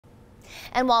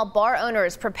And while bar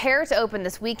owners prepare to open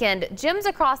this weekend, gyms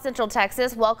across Central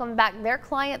Texas welcome back their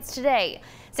clients today.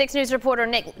 6 News reporter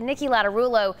Nikki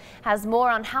Lattarulo has more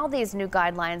on how these new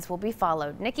guidelines will be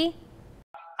followed. Nikki?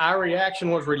 Our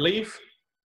reaction was relief,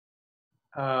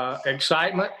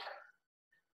 excitement,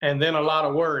 and then a lot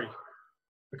of worry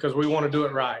because we want to do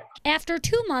it right. After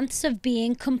 2 months of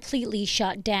being completely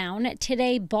shut down,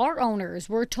 today bar owners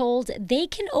were told they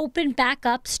can open back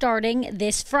up starting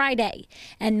this Friday,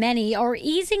 and many are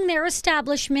easing their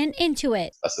establishment into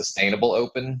it. A sustainable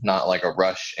open, not like a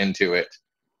rush into it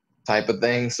type of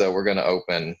thing. So we're going to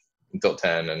open until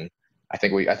 10, and I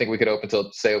think we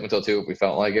could stay open till 2 if we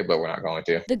felt like it, but we're not going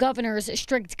to. The governor's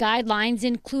strict guidelines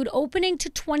include opening to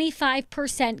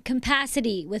 25%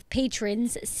 capacity, with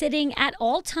patrons sitting at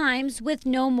all times with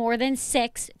no more than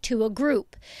 6 to a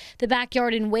group. The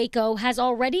Backyard in Waco has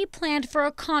already planned for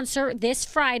a concert this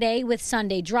Friday with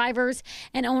Sunday drivers,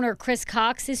 and owner Chris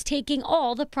Cox is taking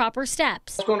all the proper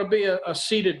steps. It's going to be a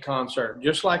seated concert,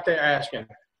 just like they're asking.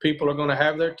 People are going to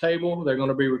have their table. They're going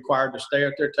to be required to stay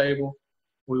at their table.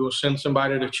 We will send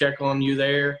somebody to check on you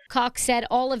there. Cox said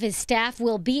all of his staff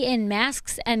will be in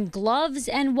masks and gloves,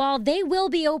 and while they will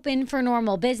be open for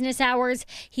normal business hours,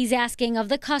 he's asking of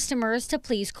the customers to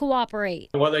please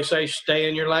cooperate. Well, they say stay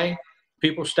in your lane.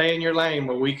 People stay in your lane,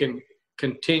 but we can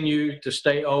continue to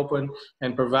stay open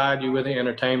and provide you with the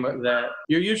entertainment that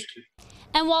you're used to.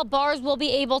 And while bars will be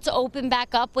able to open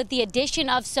back up with the addition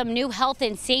of some new health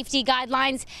and safety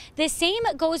guidelines, the same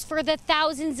goes for the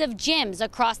thousands of gyms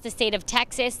across the state of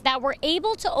Texas that were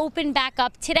able to open back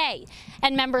up today.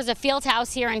 And members of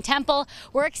Fieldhouse here in Temple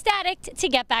were ecstatic to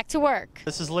get back to work.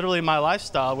 This is literally my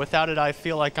lifestyle. Without it, I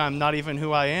feel like I'm not even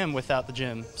who I am without the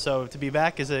gym. So to be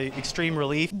back is an extreme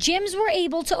relief. Gyms were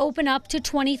able to open up to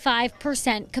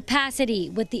 25% capacity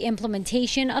with the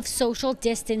implementation of social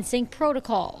distancing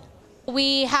protocol.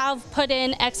 We have put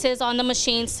in X's on the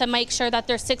machines to make sure that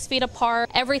they're 6 feet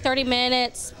apart. Every 30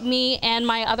 minutes, me and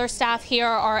my other staff here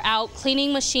are out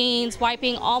cleaning machines,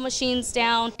 wiping all machines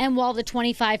down. And while the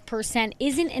 25%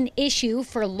 isn't an issue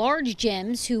for large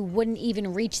gyms who wouldn't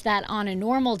even reach that on a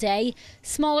normal day,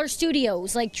 smaller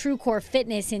studios like TrueCore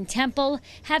Fitness in Temple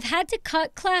have had to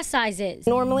cut class sizes.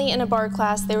 Normally in a bar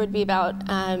class there would be about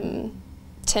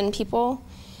 10 people,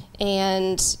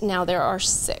 and now there are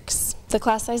 6. The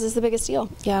class size is the biggest deal.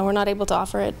 Yeah, we're not able to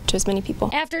offer it to as many people.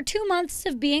 After 2 months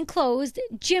of being closed,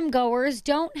 gym goers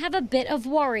don't have a bit of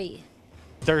worry.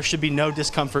 There should be no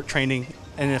discomfort training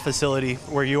in a facility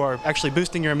where you are actually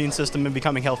boosting your immune system and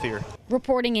becoming healthier.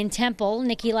 Reporting in Temple,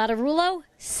 Nikki Lattarulo,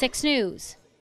 6 News.